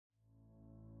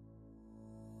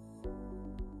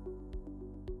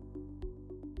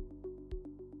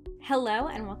Hello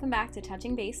and welcome back to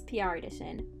Touching Base PR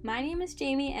Edition. My name is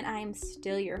Jamie and I am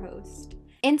still your host.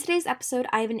 In today's episode,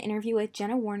 I have an interview with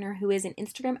Jenna Warriner, who is an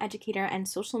Instagram educator and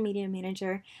social media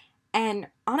manager. And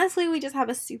honestly, we just have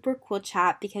a super cool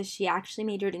chat because she actually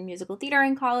majored in musical theater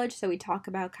in college. So we talk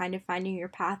about kind of finding your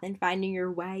path and finding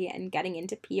your way and getting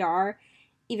into PR,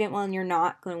 even when you're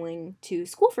not going to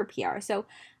school for PR. So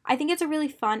I think it's a really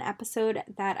fun episode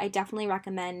that I definitely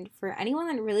recommend for anyone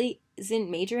that really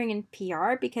isn't majoring in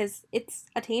PR because it's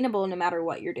attainable no matter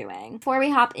what you're doing. Before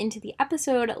we hop into the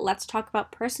episode, let's talk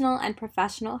about personal and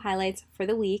professional highlights for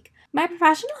the week. My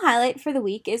professional highlight for the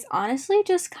week is honestly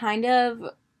just kind of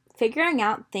figuring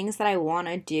out things that I want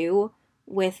to do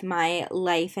with my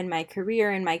life and my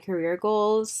career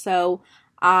goals. So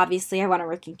obviously, I want to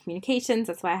work in communications.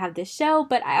 That's why I have this show.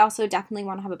 But I also definitely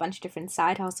want to have a bunch of different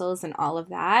side hustles and all of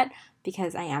that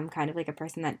because I am kind of like a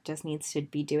person that just needs to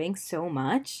be doing so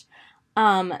much.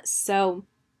 So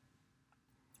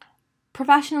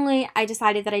professionally, I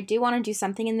decided that I do want to do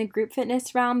something in the group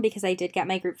fitness realm because I did get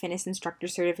my group fitness instructor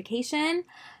certification.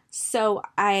 So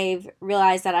I've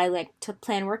realized that I like to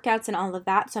plan workouts and all of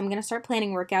that. So I'm going to start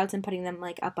planning workouts and putting them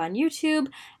like up on YouTube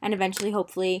and eventually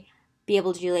hopefully be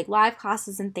able to do like live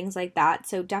classes and things like that.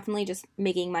 So definitely just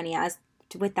making money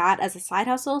with that as a side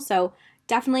hustle. So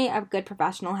definitely a good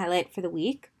professional highlight for the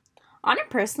week. On a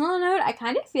personal note, I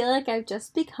kind of feel like I've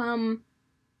just become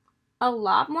a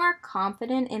lot more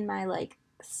confident in my like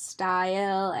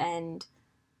style and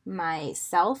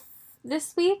myself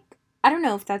this week. I don't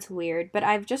know if that's weird, but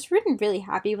I've just been really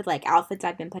happy with like outfits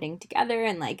I've been putting together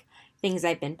and like things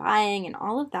I've been buying and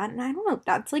all of that. And I don't know,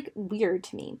 that's like weird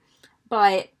to me.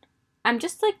 But I'm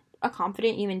just like a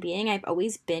confident human being. I've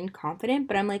always been confident,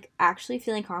 but I'm like actually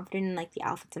feeling confident in like the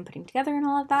outfits I'm putting together and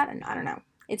all of that. And I don't know,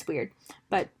 it's weird,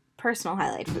 but personal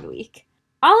highlight for the week.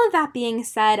 All of that being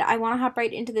said, I want to hop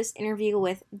right into this interview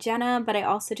with Jenna, but I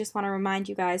also just want to remind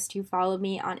you guys to follow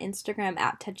me on Instagram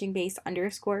at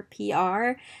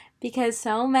touchingbase_PR because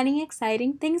so many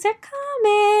exciting things are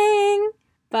coming.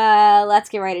 But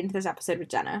let's get right into this episode with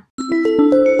Jenna.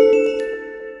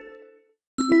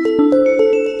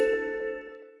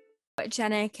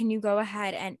 Jenna, can you go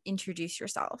ahead and introduce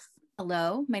yourself?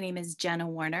 Hello, my name is Jenna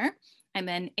Warriner. I'm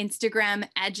an Instagram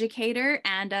educator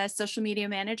and a social media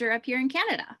manager up here in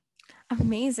Canada.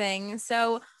 Amazing.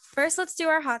 So first, let's do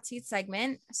our hot seat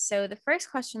segment. So the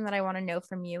first question that I want to know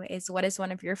from you is, what is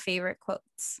one of your favorite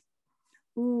quotes?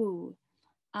 Ooh,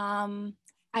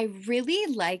 I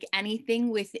really like anything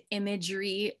with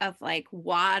imagery of like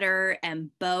water and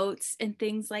boats and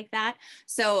things like that.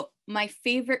 So my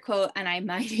favorite quote, and I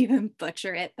might even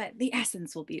butcher it, but the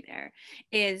essence will be there,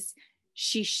 is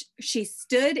she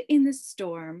stood in the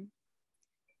storm,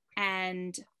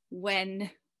 and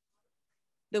when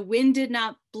the wind did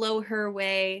not blow her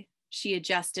way, she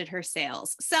adjusted her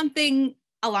sails. Something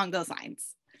along those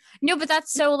lines. No, but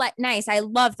that's so nice. I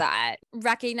love that.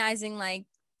 Recognizing like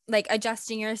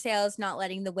adjusting your sails, not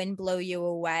letting the wind blow you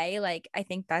away. Like I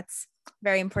think that's a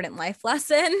very important life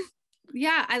lesson.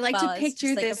 Yeah, I like to picture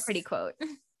like this a pretty quote.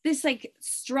 This like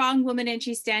strong woman, and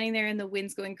she's standing there and the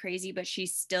wind's going crazy, but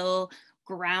she's still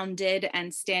grounded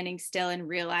and standing still and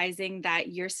realizing that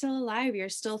you're still alive, you're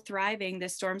still thriving. The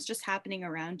storm's just happening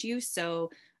around you,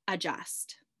 so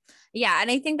adjust. Yeah, and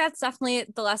I think that's definitely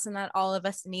the lesson that all of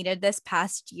us needed this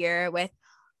past year with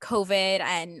COVID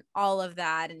and all of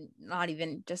that, and not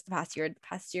even just the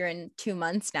past year and 2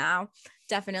 months now.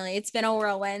 Definitely, it's been a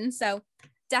whirlwind. So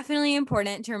definitely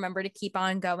important to remember to keep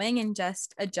on going and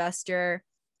just adjust your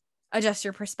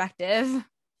perspective.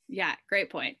 Yeah,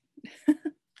 great point.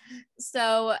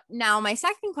 So now my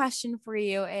second question for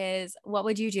you is, what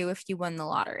would you do if you won the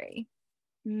lottery?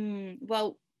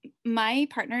 Well, my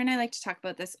partner and I like to talk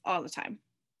about this all the time.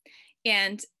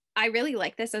 And I really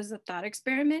like this as a thought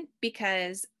experiment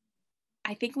because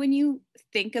I think when you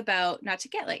think about, not to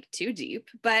get like too deep,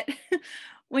 but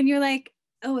when you're like,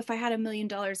 oh, if I had $1 million,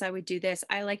 I would do this.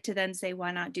 I like to then say,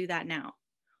 why not do that now?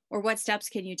 Or what steps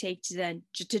can you take to then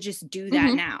to just do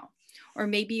that now? Or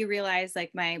maybe you realize,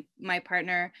 like my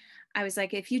partner, I was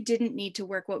like, if you didn't need to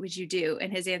work, what would you do?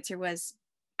 And his answer was,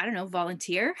 I don't know,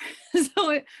 volunteer.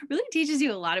 So it really teaches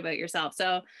you a lot about yourself.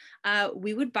 So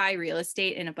we would buy real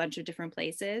estate in a bunch of different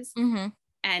places.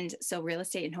 And so real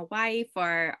estate in Hawaii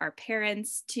for our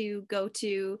parents to go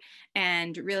to,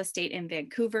 and real estate in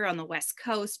Vancouver on the West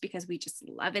Coast because we just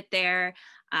love it there.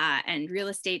 And real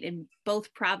estate in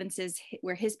both provinces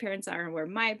where his parents are and where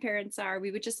my parents are.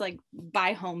 We would just like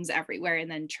buy homes everywhere and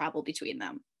then travel between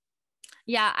them.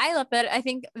 Yeah, I love it. I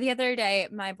think the other day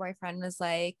my boyfriend was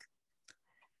like,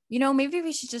 maybe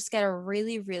we should just get a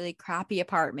really, really crappy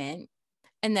apartment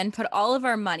and then put all of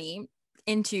our money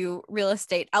into real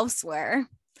estate elsewhere.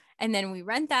 And then we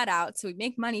rent that out. So we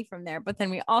make money from there. But then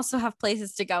we also have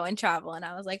places to go and travel. And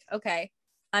I was like, okay,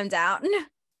 I'm down.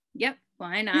 Yep.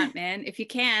 Why not, man? If you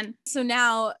can. So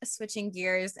now switching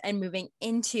gears and moving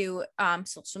into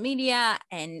social media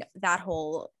and that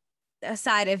whole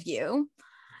side of you,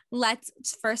 let's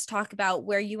first talk about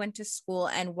where you went to school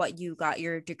and what you got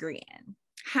your degree in.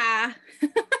 Ha.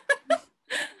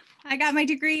 I got my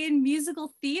degree in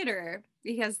musical theater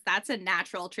because that's a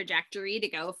natural trajectory to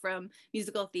go from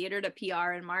musical theater to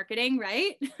PR and marketing,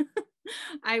 right?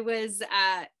 I was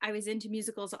into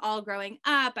musicals all growing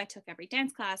up. I took every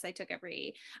dance class. I took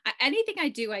anything I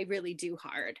do, I really do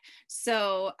hard.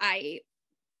 So I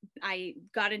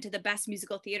got into the best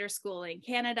musical theater school in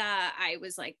Canada. I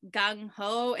was like gung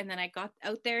ho, and then I got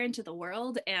out there into the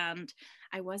world and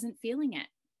I wasn't feeling it.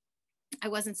 I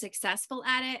wasn't successful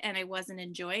at it and I wasn't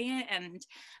enjoying it. And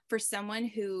for someone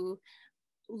who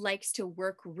likes to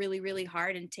work really, really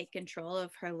hard and take control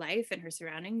of her life and her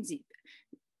surroundings,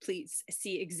 please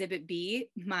see Exhibit B,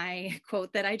 my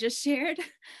quote that I just shared.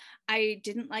 I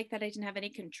didn't like that I didn't have any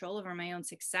control over my own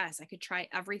success. I could try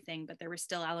everything, but there were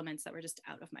still elements that were just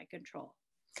out of my control.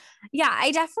 Yeah,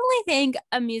 I definitely think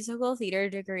a musical theater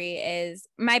degree is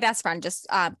my best friend just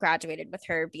graduated with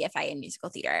her BFA in musical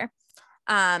theater.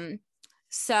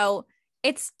 So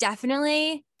it's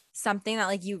definitely something that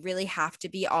like you really have to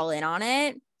be all in on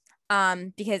it.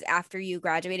 Because after you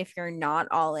graduate, if you're not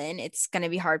all in, it's going to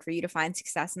be hard for you to find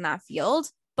success in that field.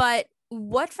 But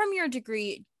what from your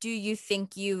degree do you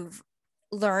think you've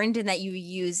learned and that you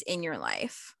use in your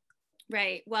life?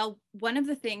 Right. Well, one of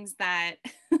the things that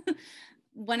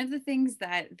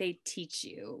they teach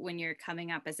you when you're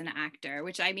coming up as an actor,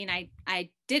 which I mean, I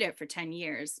did it for 10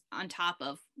 years on top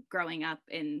of growing up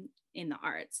in the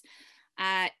arts,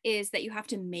 is that you have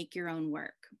to make your own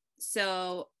work.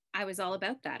 So I was all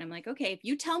about that. I'm like, okay, if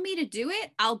you tell me to do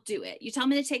it, I'll do it. You tell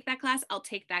me to take that class, I'll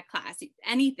take that class.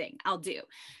 Anything, I'll do.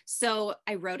 So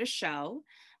I wrote a show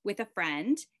with a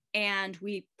friend and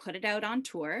we put it out on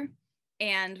tour.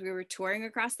 And we were touring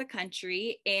across the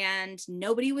country and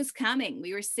nobody was coming.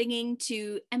 We were singing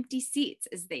to empty seats,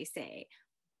 as they say.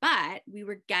 But we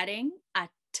were getting a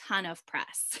ton of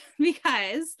press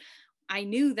because I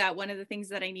knew that one of the things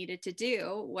that I needed to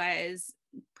do was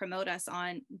promote us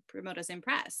in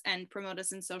press and promote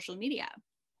us in social media.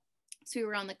 So we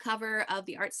were on the cover of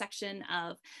the art section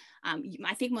of,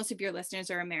 I think most of your listeners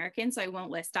are American, so I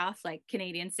won't list off like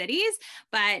Canadian cities,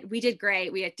 but we did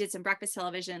great. We did some breakfast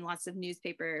television, lots of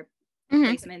newspaper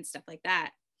placements, stuff like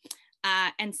that.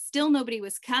 And still nobody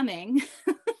was coming.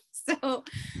 So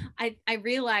I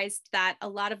realized that a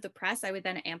lot of the press I would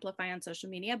then amplify on social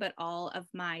media, but all of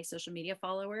my social media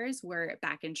followers were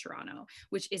back in Toronto,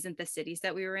 which isn't the cities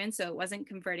that we were in. So it wasn't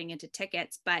converting into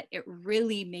tickets, but it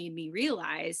really made me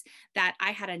realize that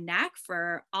I had a knack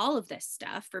for all of this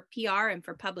stuff, for PR and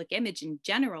for public image in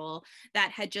general,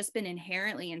 that had just been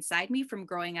inherently inside me from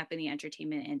growing up in the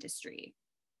entertainment industry.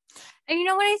 And you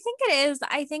know what I think it is?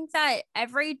 I think that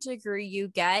every degree you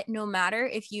get, no matter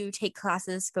if you take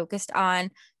classes focused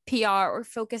on PR or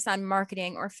focused on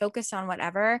marketing or focused on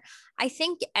whatever, I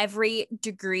think every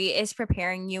degree is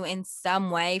preparing you in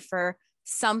some way for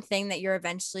something that you're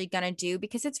eventually going to do,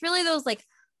 because it's really those like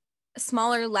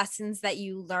smaller lessons that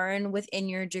you learn within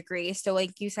your degree. So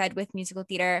like you said with musical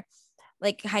theater,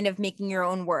 like kind of making your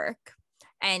own work.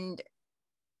 And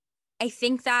I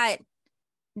think that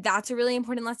that's a really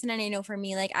important lesson. And I know for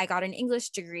me, like I got an English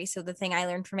degree. So the thing I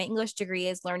learned from my English degree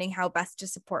is learning how best to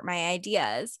support my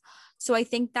ideas. So I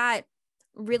think that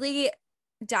really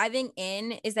diving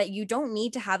in is that you don't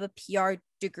need to have a PR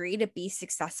degree to be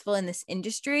successful in this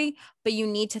industry, but you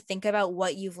need to think about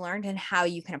what you've learned and how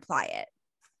you can apply it.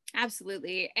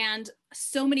 Absolutely. And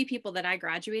so many people that I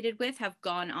graduated with have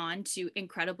gone on to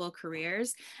incredible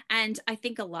careers. And I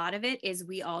think a lot of it is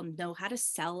we all know how to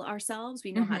sell ourselves.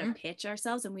 We know how to pitch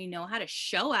ourselves, and we know how to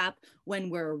show up when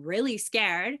we're really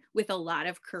scared with a lot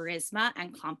of charisma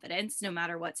and confidence, no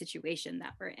matter what situation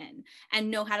that we're in, and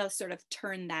know how to sort of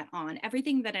turn that on.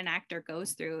 Everything that an actor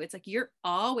goes through, it's like you're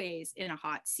always in a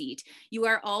hot seat. You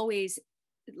are always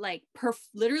like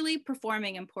literally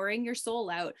performing and pouring your soul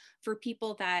out for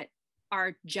people that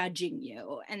are judging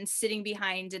you and sitting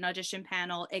behind an audition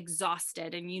panel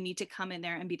exhausted, and you need to come in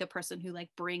there and be the person who like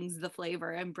brings the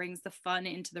flavor and brings the fun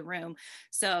into the room.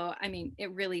 So I mean,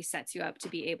 it really sets you up to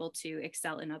be able to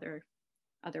excel in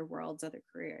other worlds, other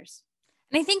careers.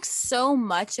 And I think so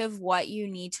much of what you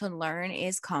need to learn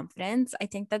is confidence. I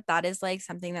think that that is like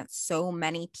something that so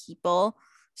many people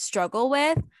struggle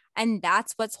with. And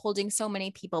that's what's holding so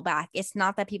many people back. It's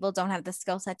not that people don't have the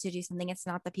skill set to do something. It's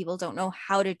not that people don't know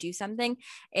how to do something.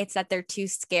 It's that they're too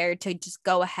scared to just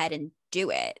go ahead and do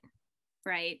it.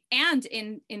 Right. And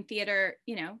in theater,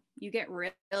 you know, you get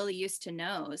really used to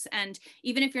no's. And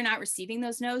even if you're not receiving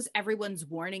those no's, everyone's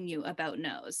warning you about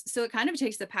no's. So it kind of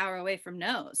takes the power away from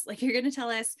no's. Like, you're going to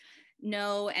tell us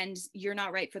no, and you're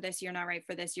not right for this, you're not right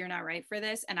for this, you're not right for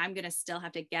this. And I'm going to still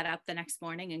have to get up the next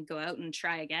morning and go out and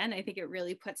try again. I think it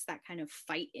really puts that kind of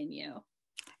fight in you.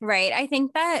 Right. I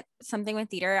think that something with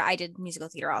theater, I did musical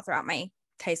theater all throughout my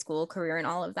high school career and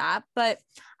all of that. But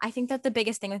I think that the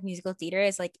biggest thing with musical theater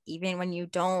is like, even when you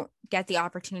don't get the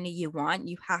opportunity you want,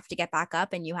 you have to get back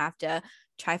up and you have to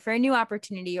try for a new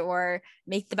opportunity or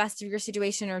make the best of your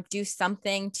situation or do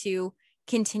something to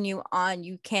continue on.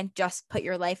 You can't just put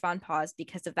your life on pause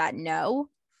because of that no.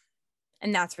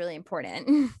 And that's really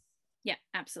important. Yeah,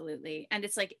 absolutely. And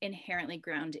it's like inherently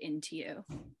ground into you.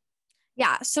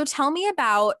 Yeah. So tell me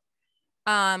about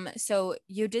so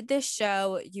you did this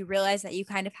show, you realized that you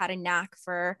kind of had a knack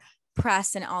for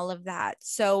press and all of that.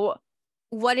 So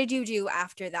what did you do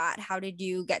after that? How did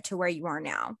you get to where you are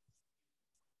now?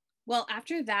 Well,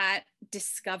 after that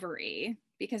discovery,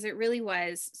 because it really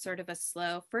was sort of a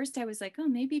slow, first I was like, oh,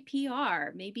 maybe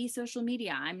PR, maybe social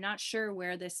media. I'm not sure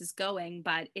where this is going,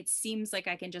 but it seems like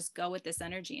I can just go with this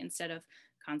energy instead of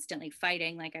constantly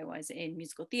fighting like I was in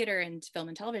musical theater and film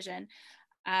and television.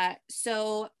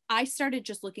 So I started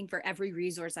just looking for every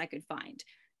resource I could find.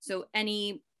 So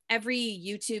every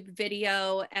YouTube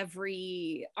video,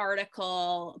 every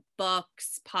article,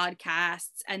 books,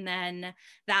 podcasts, and then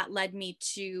that led me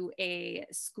to a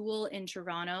school in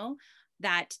Toronto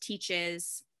that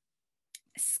teaches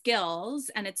skills,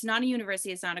 and it's not a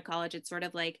university, it's not a college, it's sort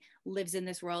of like lives in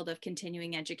this world of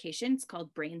continuing education. It's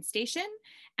called Brain Station,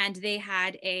 and they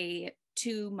had a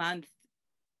 2-month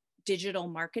digital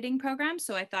marketing program.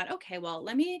 So I thought, okay, well,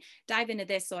 let me dive into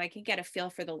this so I can get a feel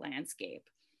for the landscape.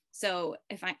 So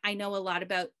if I know a lot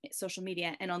about social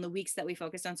media, and on the weeks that we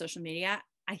focused on social media,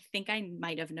 I think I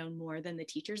might have known more than the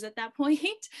teachers at that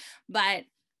point. But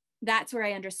that's where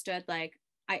I understood, like,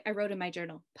 I wrote in my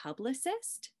journal,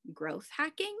 publicist, growth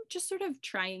hacking, just sort of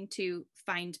trying to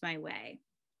find my way.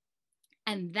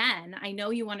 And then I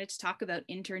know you wanted to talk about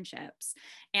internships,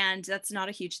 and that's not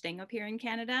a huge thing up here in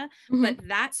Canada, but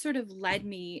that sort of led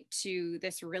me to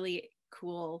this really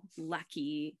cool,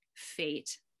 lucky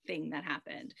fate thing that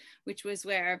happened, which was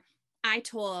where I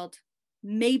told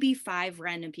maybe 5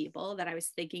 random people that I was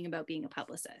thinking about being a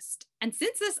publicist. And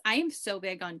since this, I am so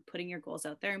big on putting your goals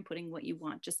out there and putting what you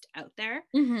want just out there,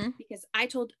 because I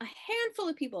told a handful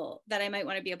of people that I might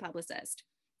want to be a publicist.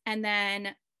 And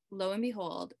then lo and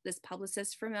behold, this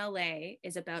publicist from LA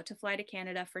is about to fly to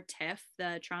Canada for TIFF,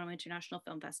 the Toronto International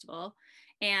Film Festival,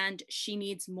 and she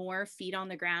needs more feet on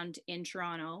the ground in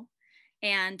Toronto.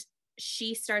 And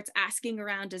she starts asking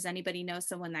around, does anybody know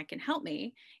someone that can help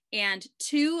me? And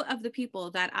 2 of the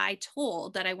people that I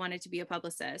told that I wanted to be a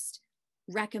publicist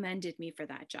recommended me for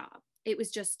that job. It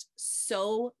was just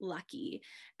so lucky.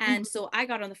 And so I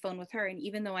got on the phone with her, and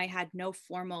even though I had no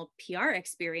formal PR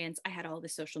experience, I had all the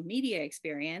social media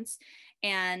experience,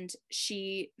 and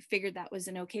she figured that was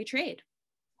an okay trade.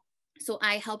 So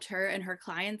I helped her and her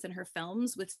clients and her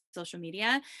films with social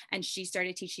media, and she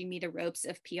started teaching me the ropes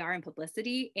of PR and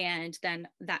publicity. And then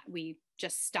that we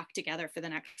just stuck together for the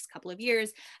next couple of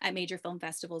years at major film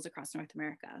festivals across North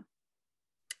America.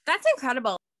 That's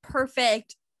incredible.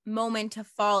 Perfect moment to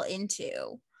fall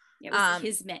into. It was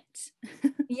kismet.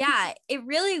 Yeah, it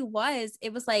really was.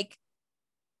 It was like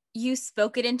you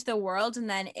spoke it into the world and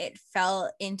then it fell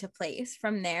into place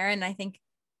from there. And I think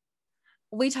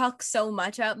we talk so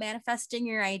much about manifesting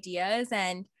your ideas,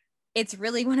 and it's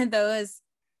really one of those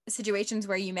situations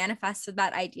where you manifested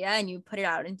that idea and you put it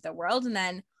out into the world and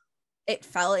then it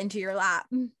fell into your lap.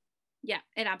 Yeah,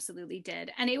 it absolutely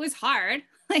did. And it was hard.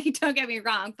 Like, don't get me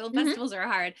wrong, film festivals are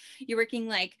hard. You're working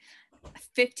like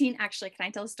 15, actually, can I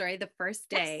tell a story? The first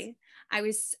day,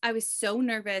 yes. I was so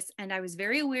nervous, and I was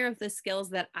very aware of the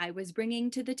skills that I was bringing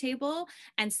to the table.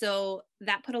 And so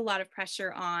that put a lot of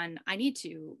pressure on, I need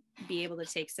to be able to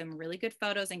take some really good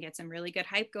photos and get some really good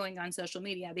hype going on social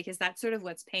media, because that's sort of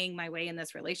what's paying my way in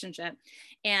this relationship.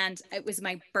 And it was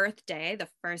my birthday, the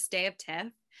first day of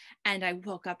TIFF. And I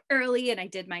woke up early and I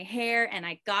did my hair, and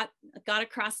I got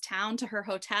across town to her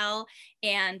hotel,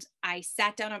 and I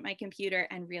sat down at my computer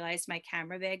and realized my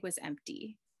camera bag was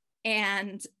empty.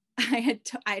 And I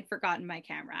had forgotten my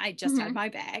camera. I just had my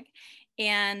bag,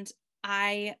 and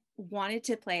I wanted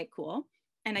to play it cool.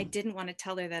 And I didn't want to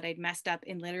tell her that I'd messed up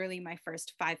in literally my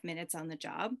first 5 minutes on the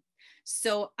job.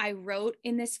 So I wrote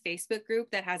in this Facebook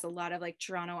group that has a lot of like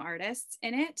Toronto artists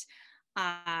in it.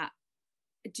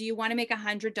 Do you want to make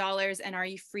 $100 and are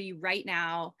you free right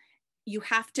now? You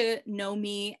have to know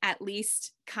me, at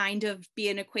least kind of be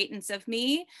an acquaintance of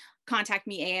me. Contact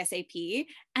me ASAP.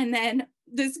 And then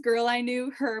this girl I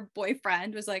knew, her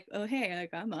boyfriend was like, oh, hey,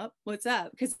 like, I'm up. What's up?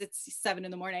 Because it's 7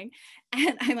 a.m.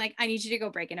 And I'm like, I need you to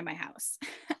go break into my house.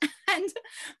 And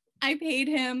I paid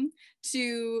him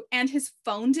and his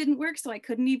phone didn't work. So I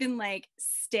couldn't even like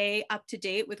stay up to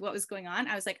date with what was going on.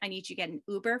 I was like, I need you to get an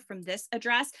Uber from this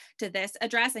address to this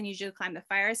address. I need you to climb the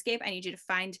fire escape. I need you to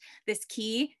find this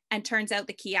key. And turns out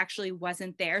the key actually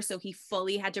wasn't there. So he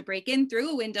fully had to break in through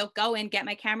a window, go in, get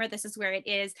my camera. This is where it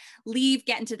is, leave,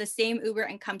 get into the same Uber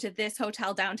and come to this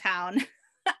hotel downtown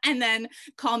and then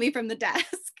call me from the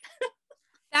desk.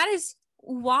 That is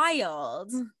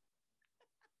wild.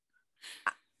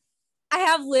 I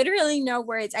have literally no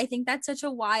words. I think that's such a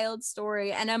wild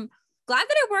story, and I'm glad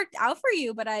that it worked out for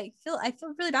you, but I feel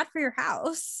really bad for your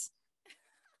house.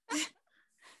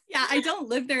 Yeah, I don't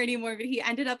live there anymore, but he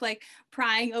ended up like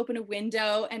prying open a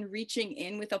window and reaching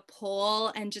in with a pole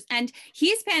and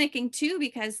he's panicking too,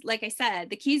 because like I said,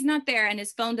 the key's not there and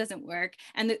his phone doesn't work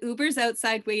and the Uber's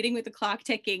outside waiting with the clock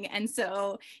ticking. And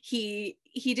so he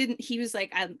was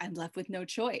like, I'm left with no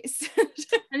choice.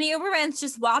 And the Uberman's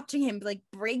just watching him like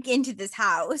break into this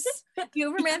house. The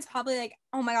Uberman's probably like,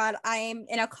 oh my God, I'm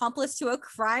an accomplice to a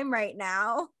crime right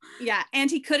now. Yeah. And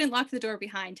he couldn't lock the door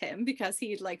behind him because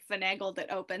he'd like finagled it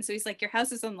open. So he's like, your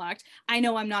house is unlocked. I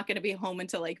know I'm not going to be home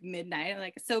until like midnight. I'm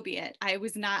like, so be it. I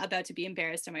was not about to be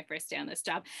embarrassed on my first day on this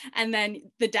job. And then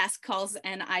the desk calls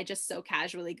and I just so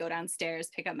casually go downstairs,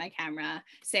 pick up my camera,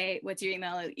 say, what's your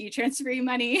email? You transfer your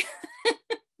money.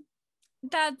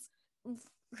 That's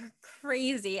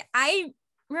crazy. I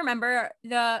remember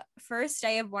the first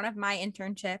day of one of my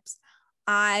internships.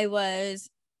 It was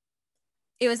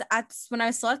when I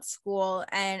was still at school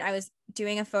and I was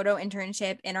doing a photo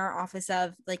internship in our office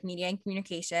of like media and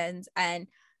communications. And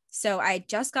so I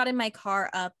just got in my car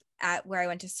up at where I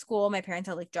went to school. My parents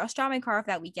had like just dropped my car off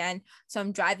that weekend. So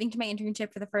I'm driving to my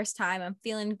internship for the first time. I'm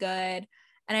feeling good.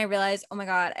 And I realized, oh my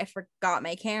God, I forgot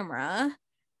my camera.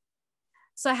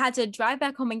 So I had to drive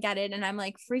back home and get it. And I'm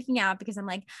like freaking out because I'm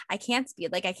like, I can't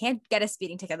speed. Like, I can't get a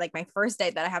speeding ticket. Like, my first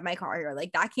day that I have my car here,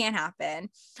 like, that can't happen.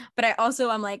 But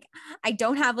I'm like, I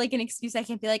don't have like an excuse. I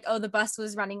can't be like, oh, the bus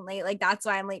was running late. Like, that's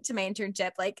why I'm late to my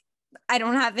internship. Like, I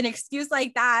don't have an excuse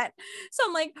like that. So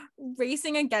I'm like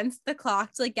racing against the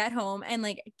clock to like get home and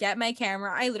like get my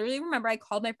camera. I literally remember I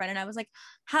called my friend and I was like,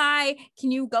 hi,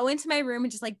 can you go into my room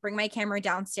and just like bring my camera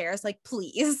downstairs? Like,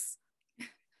 please.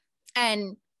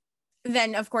 And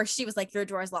then of course she was like, your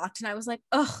door is locked. And I was like,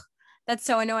 oh, that's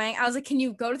so annoying. I was like, can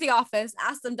you go to the office,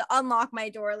 ask them to unlock my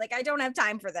door? Like, I don't have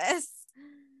time for this.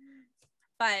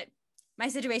 But my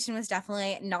situation was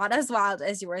definitely not as wild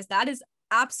as yours. That is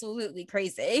absolutely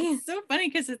crazy. It's so funny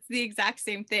because it's the exact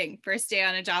same thing. First day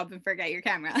on a job and forget your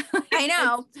camera. I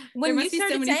know. When you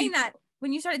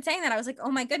started saying that, I was like,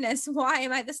 oh my goodness, why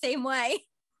am I the same way?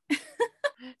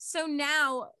 So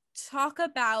now talk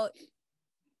about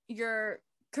your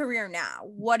career now.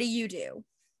 What do you do?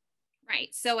 Right.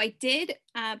 So I did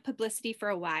publicity for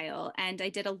a while and I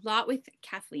did a lot with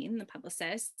Kathleen, the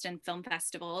publicist, and film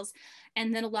festivals,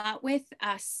 and then a lot with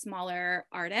smaller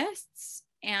artists.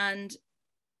 And,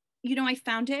 you know, I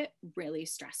found it really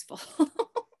stressful.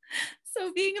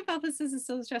 So being a publicist is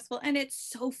so stressful and it's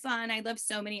so fun. I love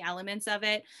so many elements of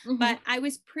it, but I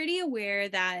was pretty aware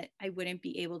that I wouldn't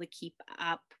be able to keep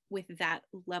up with that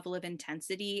level of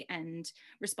intensity and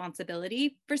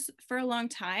responsibility for a long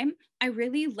time. I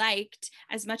really liked,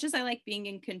 as much as I like being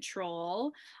in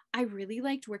control, I really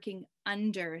liked working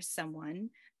under someone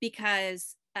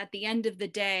because at the end of the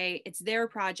day, it's their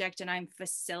project and I'm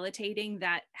facilitating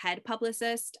that head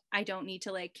publicist. I don't need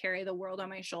to like carry the world on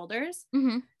my shoulders.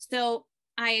 So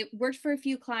I worked for a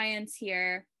few clients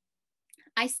here.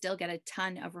 I still get a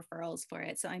ton of referrals for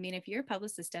it. So, I mean, if you're a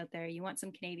publicist out there, you want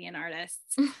some Canadian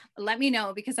artists, let me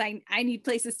know because I need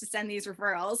places to send these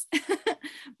referrals.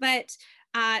 But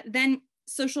then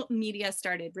social media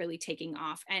started really taking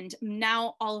off. And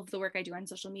now all of the work I do on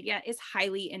social media is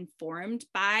highly informed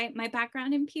by my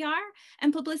background in PR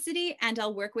and publicity. And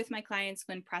I'll work with my clients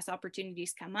when press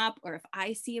opportunities come up, or if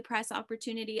I see a press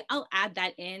opportunity, I'll add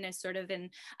that in as sort of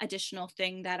an additional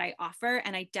thing that I offer.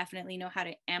 And I definitely know how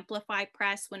to amplify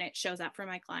press when it shows up for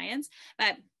my clients.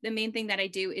 But the main thing that I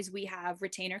do is we have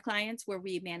retainer clients where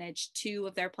we manage 2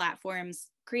 of their platforms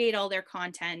create all their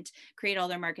content, create all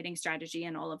their marketing strategy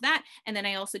and all of that. And then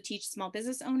I also teach small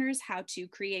business owners how to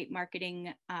create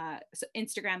marketing, so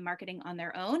Instagram marketing on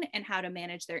their own, and how to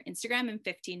manage their Instagram in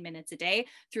 15 minutes a day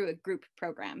through a group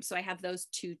program. So I have those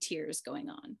two tiers going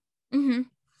on. Mm-hmm.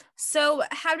 So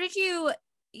how did you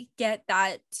get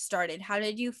that started? How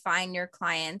did you find your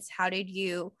clients? How did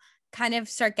you kind of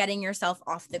start getting yourself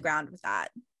off the ground with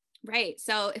that? Right.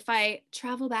 So if I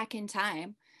travel back in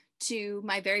time to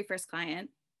my very first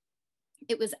client,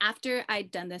 it was after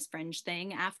I'd done this fringe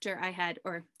thing, after I had,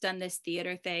 or done this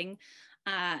theater thing.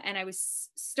 And I was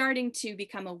starting to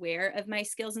become aware of my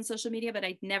skills in social media, but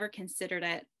I'd never considered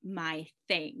it my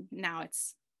thing. Now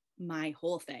it's my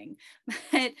whole thing.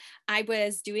 But I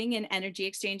was doing an energy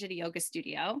exchange at a yoga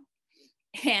studio,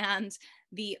 and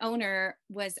the owner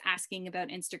was asking about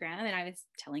Instagram, and I was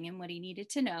telling him what he needed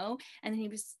to know. And then he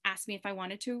was asked me if I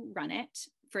wanted to run it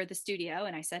for the studio.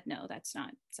 And I said, no, that's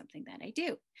not something that I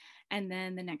do. And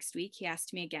then the next week he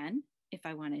asked me again if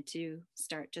I wanted to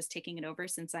start just taking it over,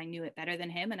 since I knew it better than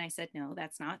him. And I said, no,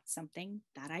 that's not something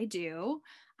that I do.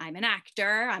 I'm an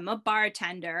actor. I'm a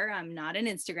bartender. I'm not an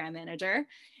Instagram manager.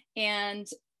 And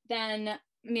then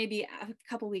maybe a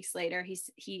couple weeks later,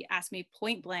 he asked me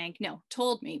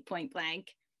told me point blank,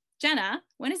 Jenna,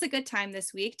 when is a good time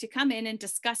this week to come in and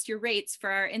discuss your rates for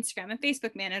our Instagram and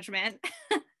Facebook management?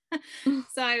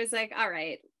 So I was like, all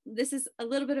right, this is a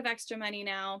little bit of extra money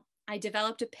now. I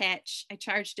developed a pitch. I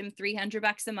charged him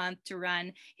 $300 a month to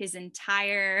run his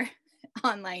entire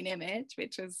online image,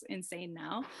 which was insane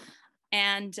now.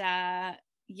 And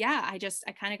yeah, I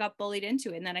kind of got bullied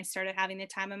into it. And then I started having the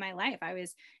time of my life. I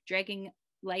was dragging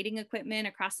lighting equipment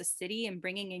across the city and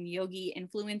bringing in yogi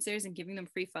influencers and giving them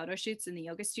free photo shoots in the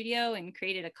yoga studio, and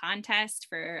created a contest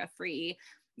for a free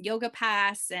yoga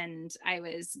pass. And I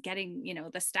was getting,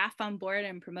 the staff on board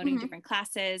and promoting Mm-hmm. different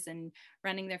classes and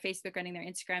running their Facebook, running their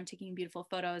Instagram, taking beautiful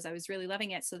photos. I was really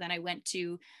loving it. So then I went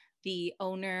to the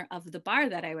owner of the bar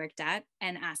that I worked at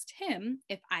and asked him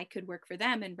if I could work for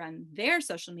them and run their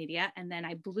social media. And then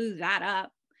I blew that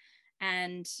up.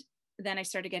 And then I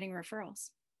started getting referrals.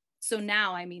 So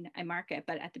now, I market,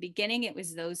 but at the beginning it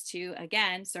was those two,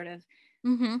 again, sort of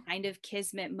Mm-hmm. kind of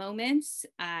kismet moments.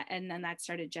 And then that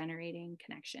started generating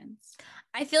connections.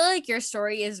 I feel like your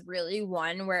story is really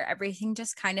one where everything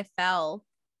just kind of fell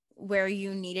where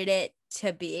you needed it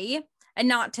to be. And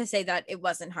not to say that it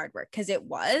wasn't hard work, because it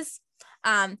was.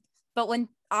 But when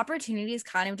opportunities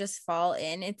kind of just fall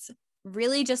in, it's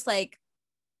really just like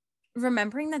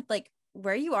remembering that like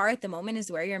where you are at the moment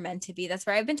is where you're meant to be. That's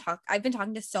where I've been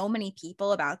talking to so many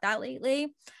people about that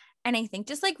lately. And I think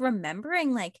just like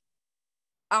remembering like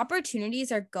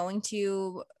opportunities are going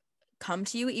to come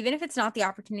to you, even if it's not the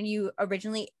opportunity you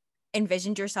originally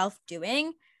envisioned yourself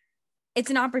doing. It's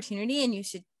an opportunity and you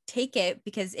should take it,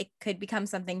 because it could become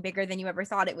something bigger than you ever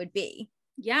thought it would be.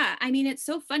 Yeah. It's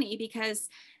so funny because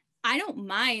I don't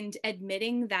mind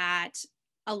admitting that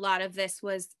a lot of this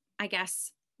was, I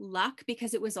guess, luck,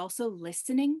 because it was also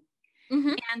listening.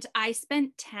 Mm-hmm. And I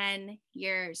spent 10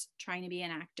 years trying to be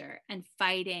an actor and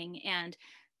fighting. And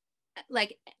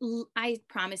like, I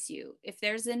promise you, if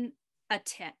there's a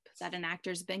tip that an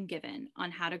actor's been given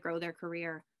on how to grow their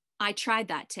career, I tried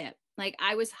that tip. Like,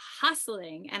 I was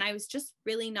hustling and I was just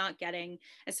really not getting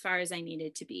as far as I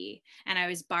needed to be. And I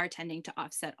was bartending to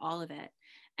offset all of it.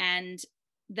 And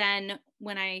then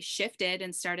when I shifted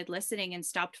and started listening and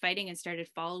stopped fighting and started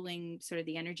following sort of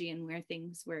the energy and where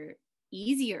things were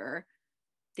easier,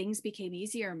 things became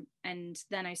easier. And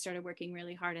then I started working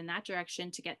really hard in that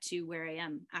direction to get to where I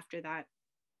am after that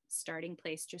starting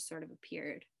place just sort of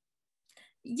appeared.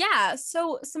 Yeah.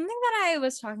 So something that I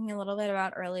was talking a little bit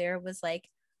about earlier was like,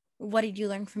 what did you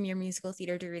learn from your musical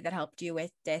theater degree that helped you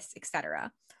with this,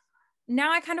 etc.?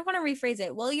 Now I kind of want to rephrase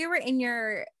it. Well, you were in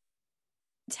your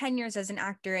 10 years as an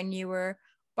actor and you were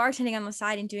bartending on the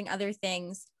side and doing other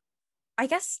things. I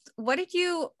guess, what did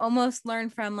you almost learn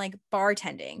from like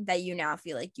bartending that you now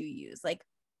feel like you use? Like,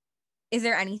 is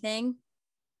there anything?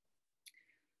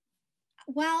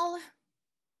 Well,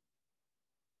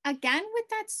 again, with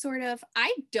that sort of,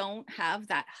 I don't have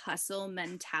that hustle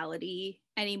mentality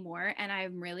anymore. And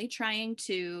I'm really trying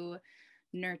to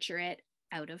nurture it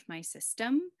out of my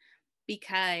system,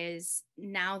 because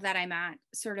now that I'm at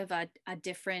sort of a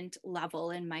different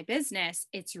level in my business,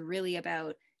 it's really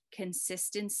about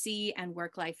consistency and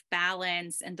work-life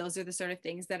balance. And those are the sort of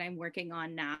things that I'm working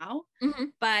on now. Mm-hmm.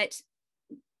 But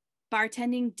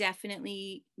bartending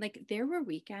definitely, like, there were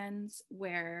weekends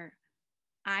where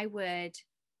I would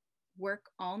work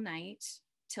all night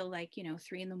till, like,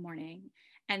 3 a.m.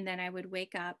 and then I would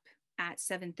wake up at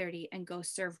 7:30 and go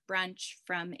serve brunch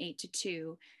from 8 to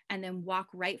 2, and then walk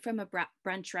right from a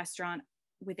brunch restaurant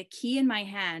with a key in my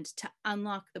hand to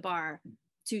unlock the bar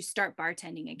to start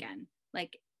bartending again.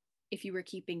 Like, if you were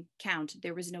keeping count,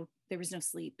 there was no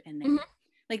sleep in there. Mhm.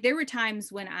 Like, there were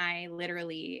times when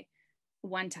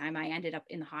one time I ended up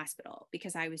in the hospital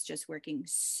because I was just working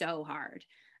so hard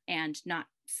and not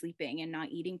sleeping and not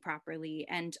eating properly.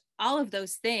 And all of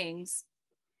those things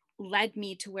led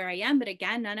me to where I am. But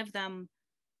again, none of them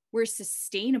were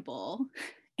sustainable.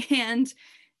 And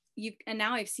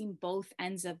now I've seen both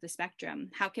ends of the spectrum.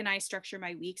 How can I structure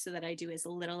my week so that I do as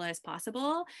little as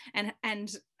possible?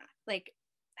 And like,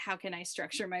 how can I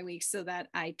structure my week so that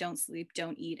I don't sleep,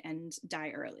 don't eat, and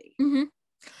die early? Mm-hmm.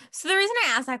 So the reason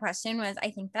I asked that question was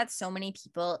I think that so many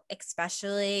people,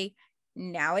 especially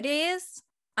nowadays,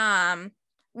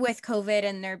 with COVID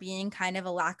and there being kind of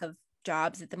a lack of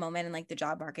jobs at the moment and like the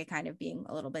job market kind of being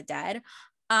a little bit dead.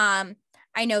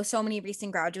 I know so many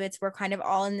recent graduates were kind of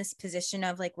all in this position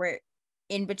of like we're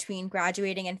in between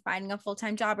graduating and finding a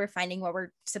full-time job or finding what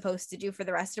we're supposed to do for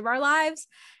the rest of our lives.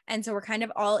 And so we're kind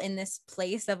of all in this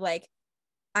place of like,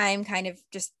 I'm kind of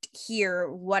just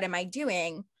here. What am I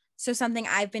doing? So something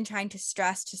I've been trying to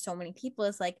stress to so many people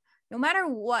is like, no matter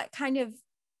what kind of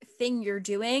thing you're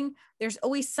doing, there's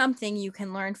always something you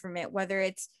can learn from it, whether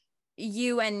it's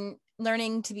you and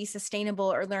learning to be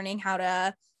sustainable or learning how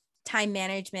to time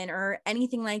management or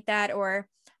anything like that. Or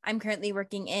I'm currently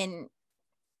working in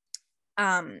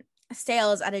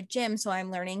sales at a gym. So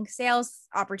I'm learning sales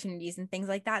opportunities and things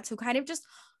like that. So kind of just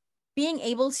being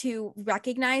able to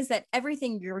recognize that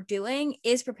everything you're doing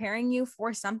is preparing you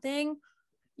for something.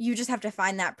 You just have to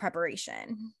find that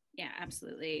preparation. Yeah,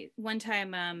 absolutely. One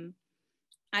time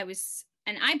I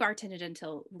bartended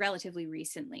until relatively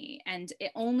recently, and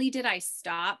it only did I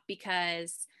stop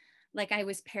because like I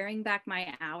was paring back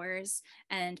my hours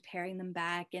and paring them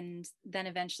back, and then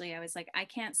eventually I was like, I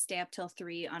can't stay up till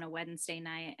 3 on a Wednesday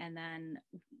night and then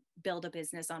build a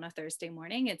business on a Thursday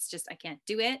morning. It's just, I can't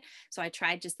do it. So I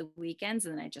tried just the weekends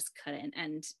and then I just couldn't.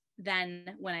 And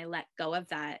then when I let go of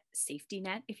that safety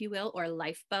net, if you will, or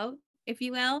lifeboat, if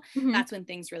you will, Mm-hmm. that's when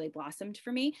things really blossomed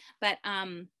for me. But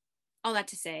all that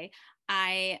to say,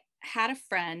 I had a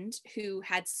friend who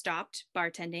had stopped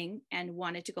bartending and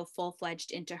wanted to go full-fledged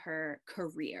into her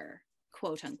career,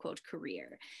 quote unquote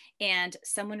career. And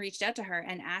someone reached out to her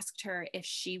and asked her if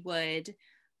she would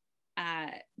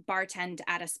bartend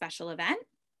at a special event.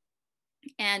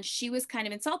 And she was kind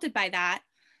of insulted by that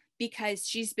because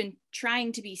she's been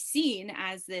trying to be seen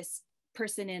as this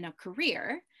person in a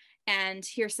career. And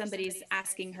here somebody's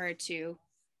asking her to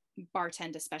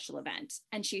bartend a special event.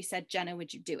 And she said, Jenna,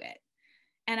 would you do it?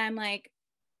 And I'm like,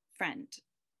 friend,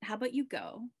 how about you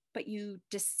go, but you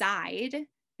decide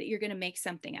that you're going to make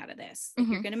something out of this. Like,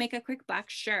 you're going to make a quick buck,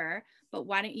 sure, but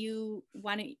why don't you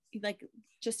like,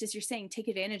 just as you're saying, take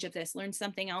advantage of this, learn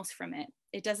something else from it.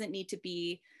 It doesn't need to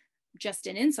be just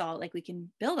an insult. Like, we can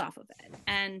build off of it.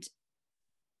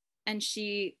 And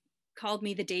she called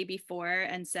me the day before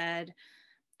and said,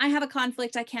 I have a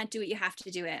conflict, I can't do it, you have to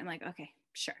do it. I'm like, okay,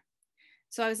 sure.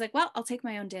 So I was like, well, I'll take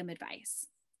my own damn advice.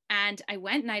 And I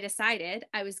went and I decided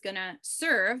I was going to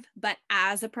serve, but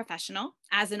as a professional,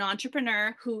 as an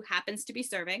entrepreneur who happens to be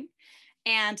serving,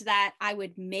 and that I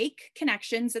would make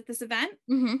connections at this event.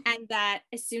 Mm-hmm. And that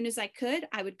as soon as I could,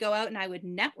 I would go out and I would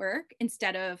network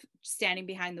instead of standing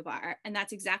behind the bar. And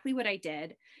that's exactly what I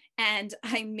did. And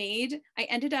I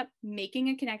ended up making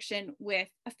a connection with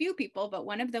a few people, but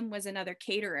one of them was another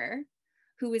caterer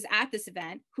who was at this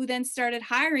event, who then started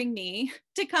hiring me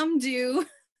to come do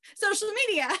social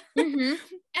media. Mm-hmm.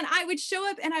 And I would show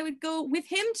up and I would go with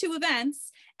him to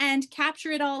events and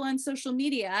capture it all on social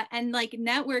media and like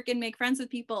network and make friends with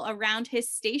people around his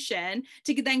station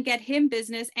to then get him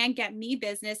business and get me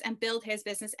business and build his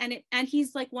business. And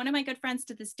he's like one of my good friends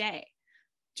to this day,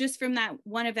 just from that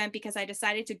one event, because I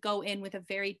decided to go in with a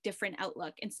very different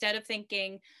outlook. Instead of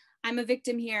thinking, I'm a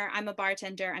victim here, I'm a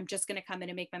bartender, I'm just going to come in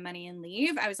and make my money and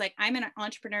leave, I was like, I'm an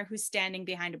entrepreneur who's standing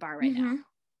behind a bar right now.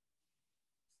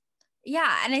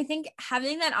 Yeah. And I think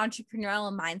having that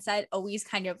entrepreneurial mindset always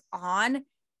kind of on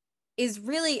is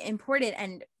really important,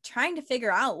 and trying to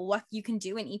figure out what you can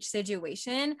do in each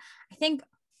situation. I think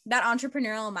that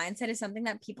entrepreneurial mindset is something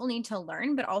that people need to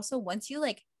learn, but also once you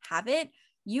like have it,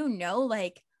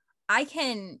 like I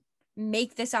can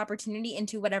make this opportunity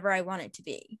into whatever I want it to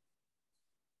be.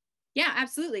 Yeah,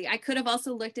 absolutely. I could have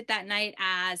also looked at that night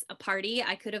as a party.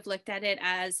 I could have looked at it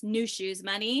as new shoes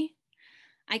money.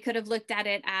 I could have looked at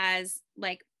it as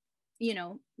like,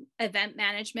 event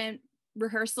management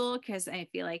rehearsal, because I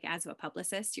feel like as a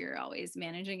publicist, you're always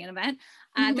managing an event.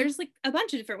 There's like a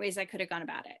bunch of different ways I could have gone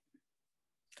about it.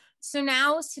 So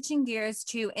now switching gears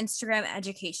to Instagram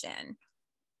education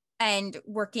and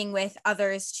working with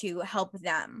others to help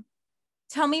them.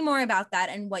 Tell me more about that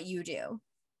and what you do.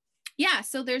 Yeah,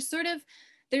 so there's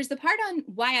the part on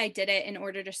why I did it in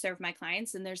order to serve my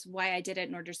clients, and there's why I did it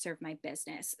in order to serve my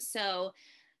business. So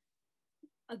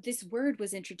this word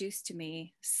was introduced to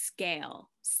me, scale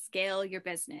your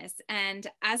business. And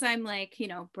as I'm like,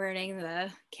 burning the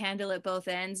candle at both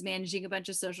ends, managing a bunch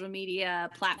of social media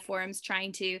platforms,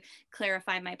 trying to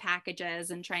clarify my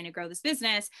packages and trying to grow this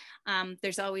business,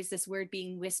 there's always this word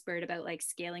being whispered about like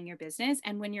scaling your business.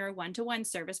 And when you're a one-to-one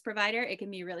service provider, it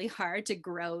can be really hard to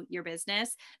grow your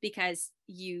business because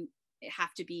you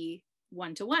have to be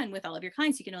one-to-one with all of your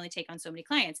clients. You can only take on so many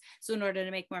clients. So in order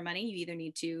to make more money, you either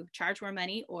need to charge more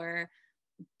money or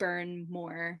burn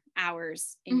more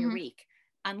hours in your week,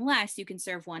 unless you can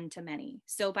serve one to many.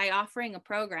 So by offering a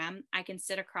program, I can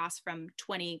sit across from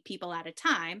 20 people at a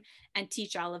time and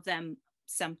teach all of them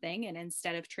something. And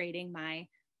instead of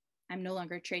I'm no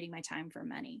longer trading my time for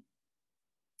money.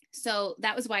 So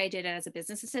that was why I did it as a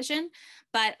business decision.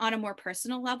 But on a more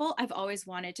personal level, I've always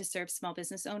wanted to serve small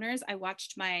business owners. I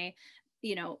watched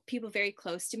people very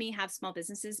close to me have small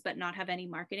businesses, but not have any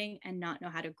marketing and not know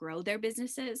how to grow their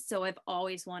businesses. So I've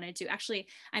always wanted to. Actually,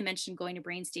 I mentioned going to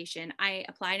Brain Station. I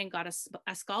applied and got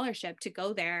a scholarship to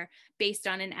go there based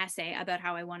on an essay about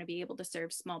how I want to be able to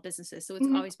serve small businesses. So it's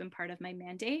always been part of my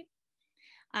mandate.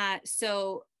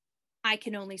 So I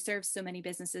can only serve so many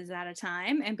businesses at a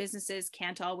time, and businesses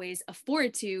can't always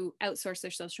afford to outsource their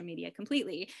social media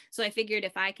completely. So I figured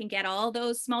if I can get all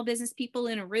those small business people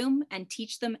in a room and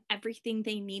teach them everything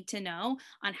they need to know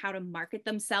on how to market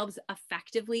themselves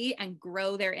effectively and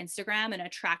grow their Instagram and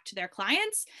attract their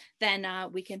clients, then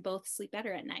we can both sleep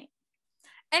better at night.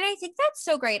 And I think that's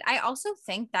so great. I also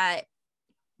think that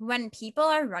when people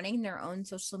are running their own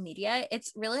social media,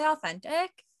 it's really authentic.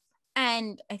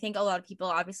 And I think a lot of people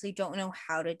obviously don't know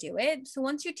how to do it. So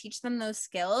once you teach them those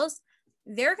skills,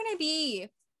 they're going to be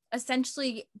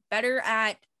essentially better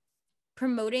at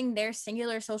promoting their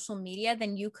singular social media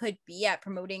than you could be at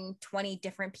promoting 20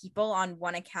 different people on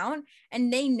one account.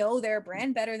 And they know their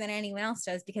brand better than anyone else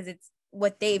does because it's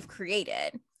what they've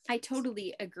created. I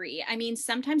totally agree. I mean,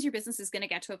 sometimes your business is going to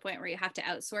get to a point where you have to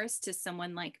outsource to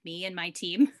someone like me and my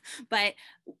team. But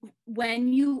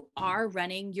when you are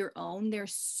running your own,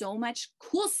 there's so much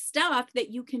cool stuff that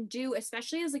you can do,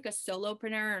 especially as like a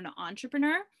solopreneur or an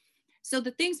entrepreneur. So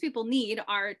the things people need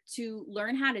are to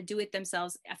learn how to do it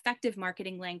themselves, effective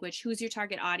marketing language, who's your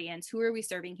target audience, who are we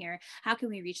serving here, how can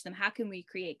we reach them, how can we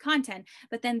create content.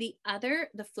 But then the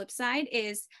flip side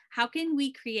is how can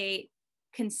we create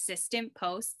consistent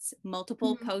posts,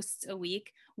 multiple posts a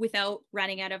week without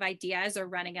running out of ideas or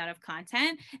running out of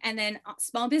content. And then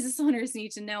small business owners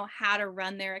need to know how to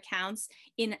run their accounts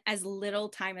in as little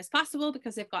time as possible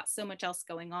because they've got so much else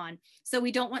going on. So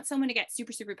we don't want someone to get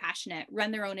super, super passionate,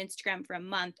 run their own Instagram for a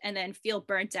month and then feel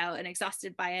burnt out and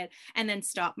exhausted by it and then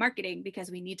stop marketing because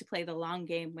we need to play the long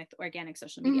game with organic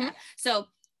social media. So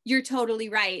you're totally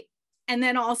right. And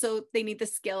then also they need the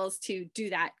skills to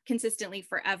do that consistently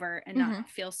forever and not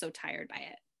feel so tired by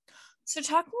it. So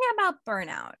talking about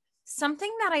burnout, something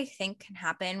that I think can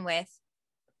happen with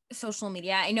social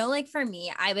media. I know like for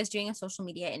me, I was doing a social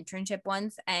media internship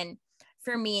once, and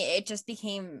for me, it just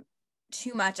became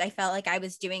too much. I felt like I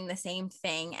was doing the same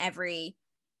thing every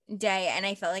day, and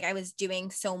I felt like I was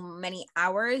doing so many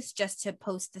hours just to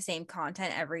post the same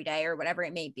content every day or whatever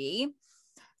it may be.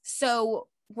 So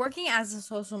working as a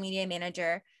social media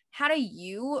manager, how do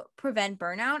you prevent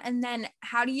burnout? And then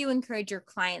how do you encourage your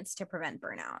clients to prevent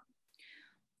burnout?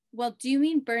 Well, do you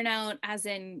mean burnout as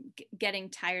in getting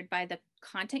tired by the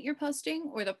content you're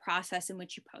posting or the process in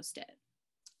which you post it?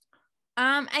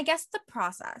 I guess the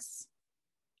process.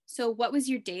 So what was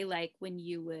your day like when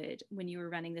you were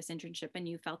running this internship and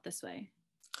you felt this way?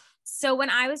 So when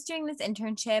I was doing this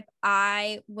internship,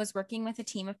 I was working with a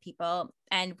team of people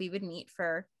and we would meet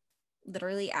for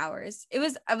literally hours.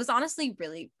 I was honestly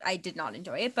I did not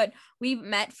enjoy it, but we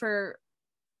met for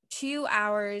 2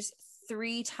 hours,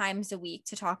 3 times a week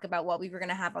to talk about what we were going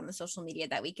to have on the social media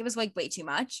that week. It was like way too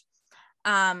much.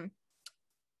 And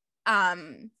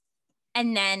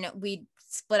then we'd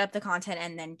split up the content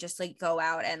and then just like go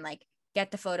out and like get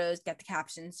the photos, get the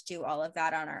captions, do all of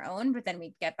that on our own. But then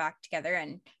we'd get back together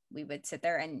and we would sit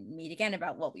there and meet again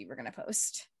about what we were going to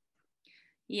post.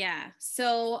 Yeah.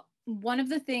 So one of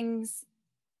the things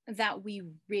that we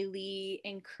really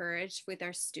encourage with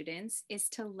our students is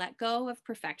to let go of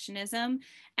perfectionism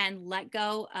and let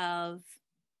go of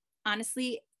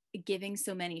honestly giving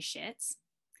so many shits,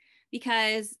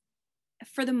 because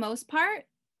for the most part,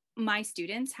 my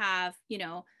students have,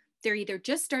 they're either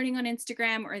just starting on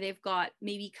Instagram or they've got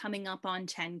maybe coming up on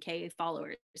 10K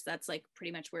followers. That's like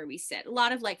pretty much where we sit. A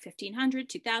lot of like 1,500,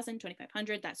 2,000,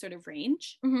 2,500, that sort of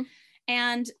range. Mm-hmm.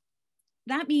 And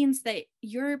that means that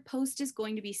your post is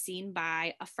going to be seen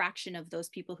by a fraction of those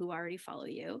people who already follow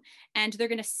you. And they're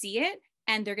going to see it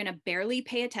and they're going to barely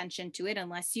pay attention to it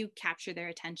unless you capture their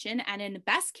attention. And in the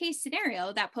best case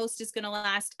scenario, that post is going to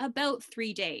last about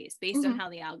 3 days based on how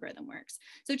the algorithm works.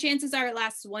 So chances are it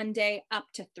lasts 1 day up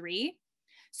to 3.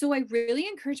 So I really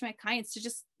encourage my clients to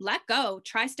just let go,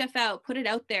 try stuff out, put it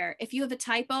out there. If you have a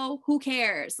typo, who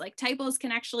cares? Like typos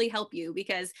can actually help you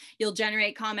because you'll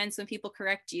generate comments when people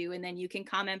correct you. And then you can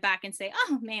comment back and say,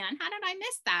 oh man, how did I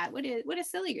miss that? What a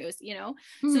silly goose, you know?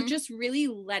 So just really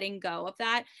letting go of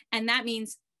that. And that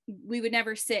means we would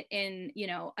never sit in, you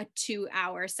know, a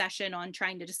 2-hour session on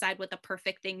trying to decide what the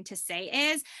perfect thing to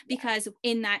say is, because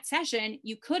in that session,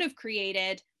 you could have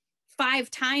created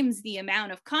 5 times the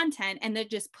amount of content and then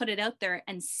just put it out there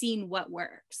and seen what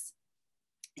works.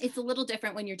 It's a little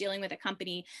different when you're dealing with a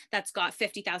company that's got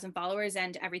 50,000 followers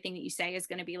and everything that you say is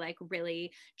going to be like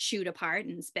really chewed apart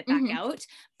and spit back out.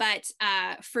 But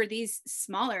for these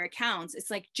smaller accounts,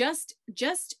 it's like just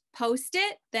post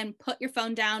it, then put your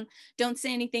phone down. Don't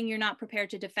say anything you're not prepared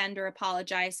to defend or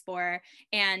apologize for,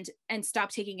 and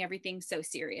stop taking everything so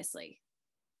seriously.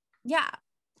 Yeah.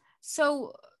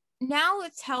 So now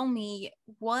tell me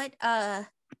what a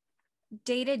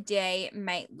day-to-day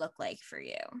might look like for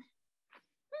you.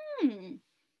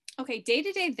 Okay,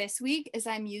 day-to-day this week is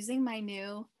I'm using my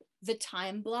new The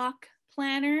Time Block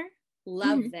planner.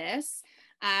 Love this.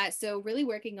 So really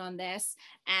working on this.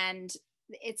 And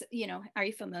it's, you know, are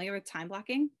you familiar with time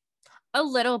blocking? A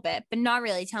little bit, but not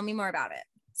really. Tell me more about it.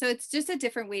 So it's just a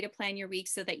different way to plan your week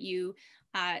so that you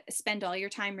spend all your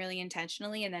time really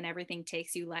intentionally, and then everything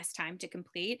takes you less time to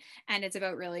complete. And it's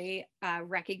about really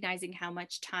recognizing how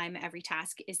much time every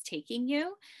task is taking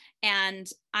you. And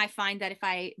I find that if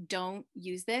I don't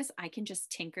use this, I can just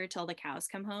tinker till the cows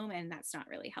come home, and that's not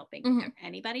really helping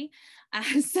anybody.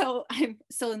 So in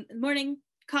the morning,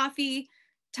 coffee,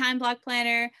 time block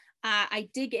planner. I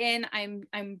dig in.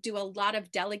 I'm do a lot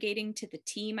of delegating to the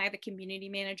team. I have a community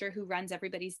manager who runs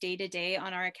everybody's day to day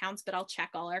on our accounts, but I'll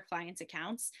check all our clients'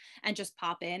 accounts and just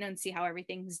pop in and see how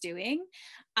everything's doing.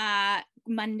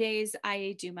 Mondays,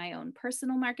 I do my own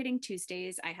personal marketing.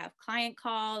 Tuesdays, I have client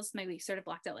calls. My week sort of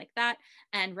blocked out like that.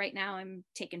 And right now I'm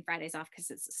taking Fridays off because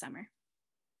it's the summer.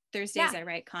 Thursdays, I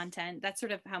write content. That's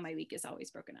sort of how my week is always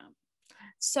broken up.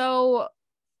 So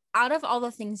out of all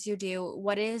the things you do,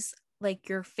 what is like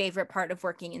your favorite part of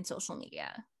working in social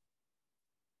media?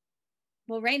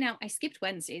 Well, right now I skipped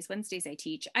Wednesdays. Wednesdays I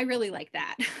teach. I really like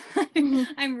that.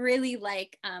 I'm really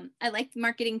like, I like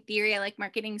marketing theory. I like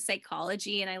marketing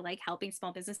psychology, and I like helping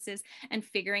small businesses and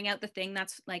figuring out the thing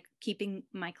that's like keeping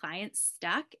my clients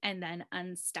stuck and then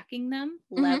unstucking them.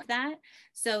 Love that.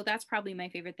 So that's probably my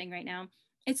favorite thing right now.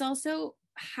 It's also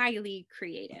highly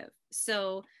creative.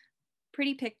 So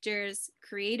pretty pictures,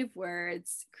 creative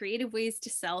words, creative ways to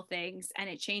sell things, and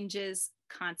it changes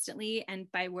constantly. And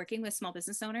by working with small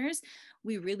business owners,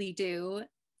 we really do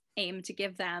aim to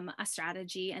give them a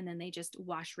strategy, and then they just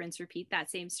wash, rinse, repeat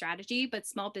that same strategy. But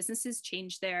small businesses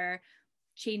change their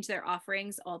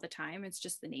offerings all the time. It's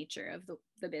just the nature of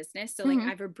the business. So like I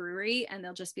have a brewery and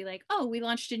they'll just be like, oh, we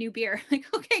launched a new beer. Like,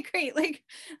 okay, great. Like,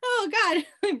 oh God,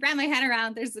 I ran my head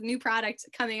around. There's a new product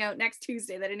coming out next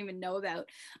Tuesday that I didn't even know about.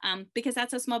 Because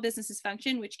that's how small businesses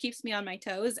function, which keeps me on my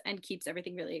toes and keeps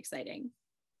everything really exciting.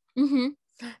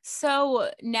 So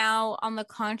now on the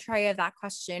contrary of that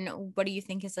question, what do you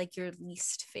think is like your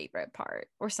least favorite part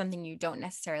or something you don't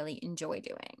necessarily enjoy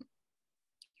doing?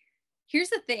 Here's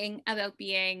the thing about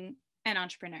being an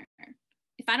entrepreneur.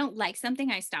 If I don't like something,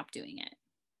 I stop doing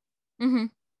it.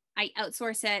 I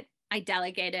outsource it, I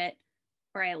delegate it,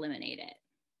 or I eliminate it.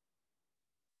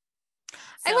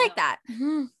 So, I like that.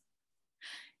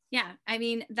 Yeah. I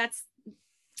mean,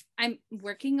 I'm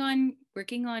working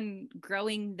on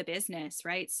growing the business,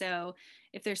 right? So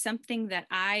if there's something that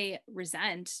I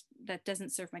resent that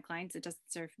doesn't serve my clients, it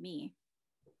doesn't serve me.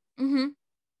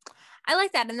 I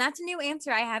like that. And that's a new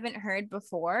answer I haven't heard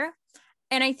before.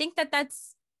 And I think that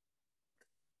that's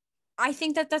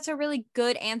a really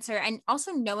good answer. And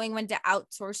also knowing when to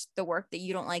outsource the work that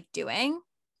you don't like doing.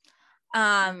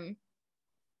 And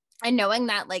knowing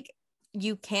that like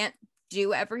you can't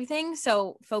do everything.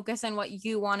 So focus on what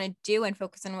you want to do and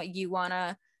focus on what you want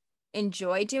to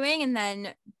enjoy doing, and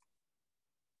then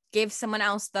give someone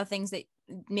else the things that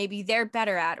maybe they're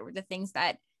better at, or the things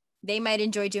that they might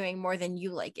enjoy doing more than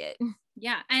you like it.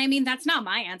 Yeah. And I mean, that's not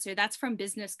my answer. That's from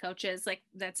business coaches. Like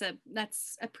that's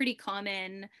a pretty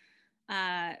common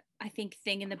I think,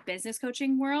 thing in the business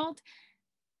coaching world.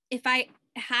 If I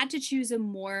had to choose a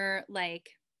more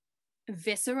like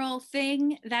visceral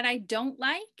thing that I don't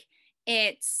like,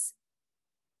 it's,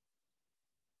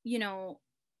 you know,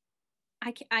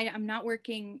 I'm not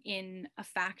working in a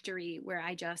factory where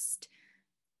I just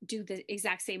do the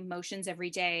exact same motions every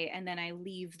day and then I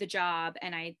leave the job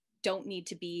and I don't need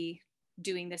to be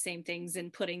doing the same things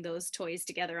and putting those toys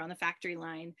together on the factory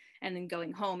line and then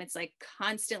going home. It's like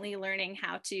constantly learning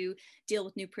how to deal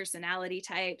with new personality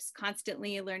types,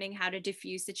 constantly learning how to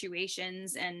diffuse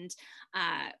situations and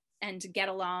get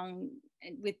along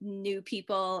with new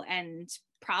people and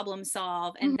problem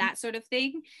solve and Mhm. that sort of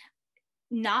thing.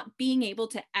 Not being able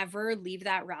to ever leave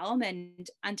that realm, and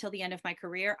until the end of my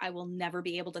career I will never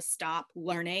be able to stop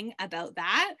learning about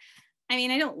that. I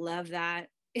mean, I don't love that.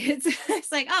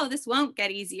 It's like, oh, this won't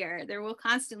get easier, there will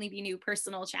constantly be new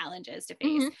personal challenges to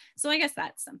face. Mhm. So I guess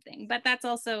that's something, but that's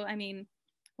also, I mean,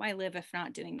 why live if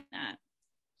not doing that?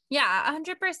 Yeah,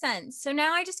 100%. So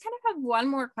now I just kind of have one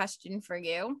more question for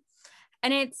you.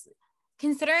 And it's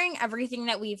considering everything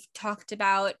that we've talked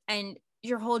about and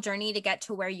your whole journey to get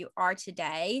to where you are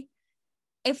today,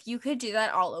 if you could do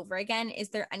that all over again, is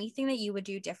there anything that you would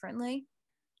do differently?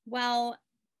 Well,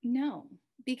 no,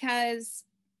 because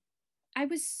I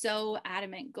was so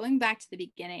adamant going back to the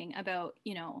beginning about,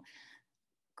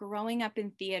 growing up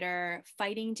in theater,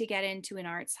 fighting to get into an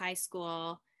arts high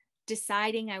school,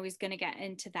 deciding I was going to get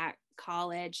into that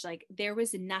college. Like, there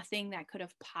was nothing that could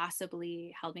have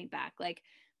possibly held me back. Like,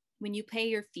 when you pay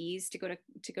your fees to go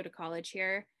to college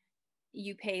here,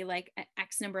 you pay like an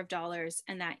X number of dollars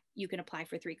and that you can apply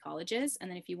for 3 colleges. And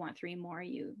then if you want 3 more,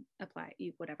 you apply,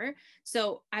 you whatever.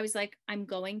 So I was like,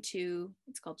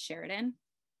 it's called Sheridan.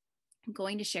 I'm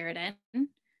going to Sheridan.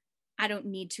 I don't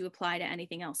need to apply to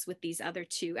anything else with these other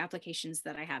 2 applications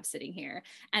that I have sitting here.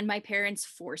 And my parents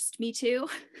forced me to.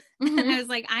 And I Mm-hmm. was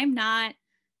like, I'm not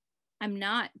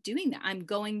doing that.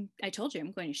 I told you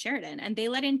I'm going to Sheridan. And they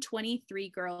let in 23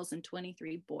 girls and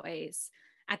 23 boys.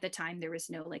 At the time, there was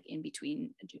no like in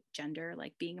between gender,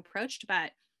 like being approached,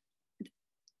 but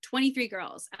 23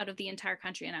 girls out of the entire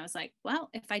country. And I was like, well,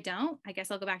 if I don't, I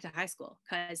guess I'll go back to high school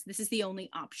because this is the only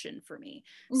option for me.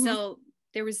 Mm-hmm. So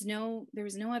there was no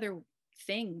other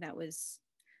thing that was,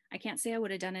 I can't say I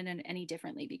would have done it any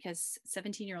differently because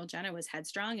 17-year-old Jenna was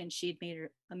headstrong and she'd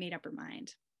made up her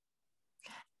mind.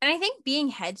 And I think being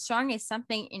headstrong is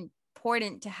something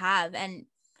important to have. And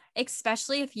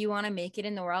especially if you want to make it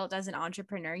in the world as an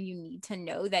entrepreneur, you need to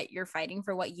know that you're fighting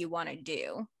for what you want to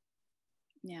do.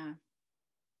 Yeah.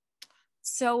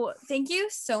 So thank you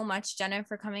so much, Jenna,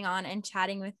 for coming on and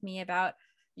chatting with me about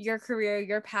your career,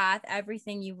 your path,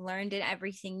 everything you've learned, and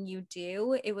everything you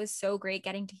do. It was so great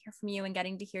getting to hear from you and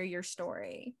getting to hear your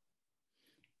story.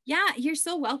 Yeah, you're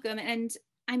so welcome. And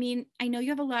I mean, I know you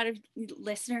have a lot of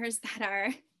listeners that are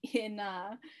in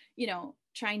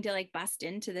trying to like bust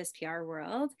into this PR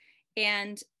world.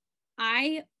 And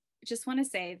I just want to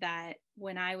say that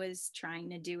when I was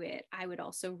trying to do it, I would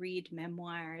also read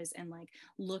memoirs and like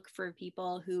look for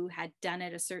people who had done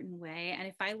it a certain way. And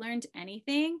if I learned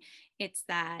anything, it's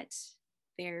that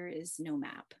there is no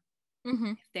map.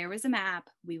 Mm-hmm. If there was a map,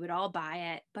 we would all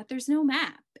buy it, but there's no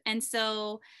map. And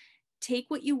so take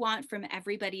what you want from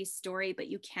everybody's story, but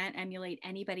you can't emulate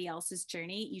anybody else's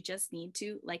journey. You just need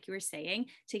to, like you were saying,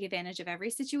 take advantage of every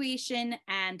situation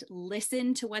and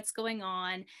listen to what's going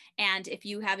on. And if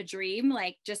you have a dream,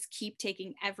 like just keep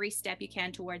taking every step you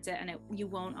can towards it. And you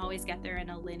won't always get there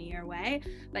in a linear way,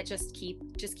 but just keep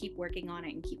working on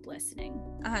it and keep listening.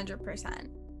 100%.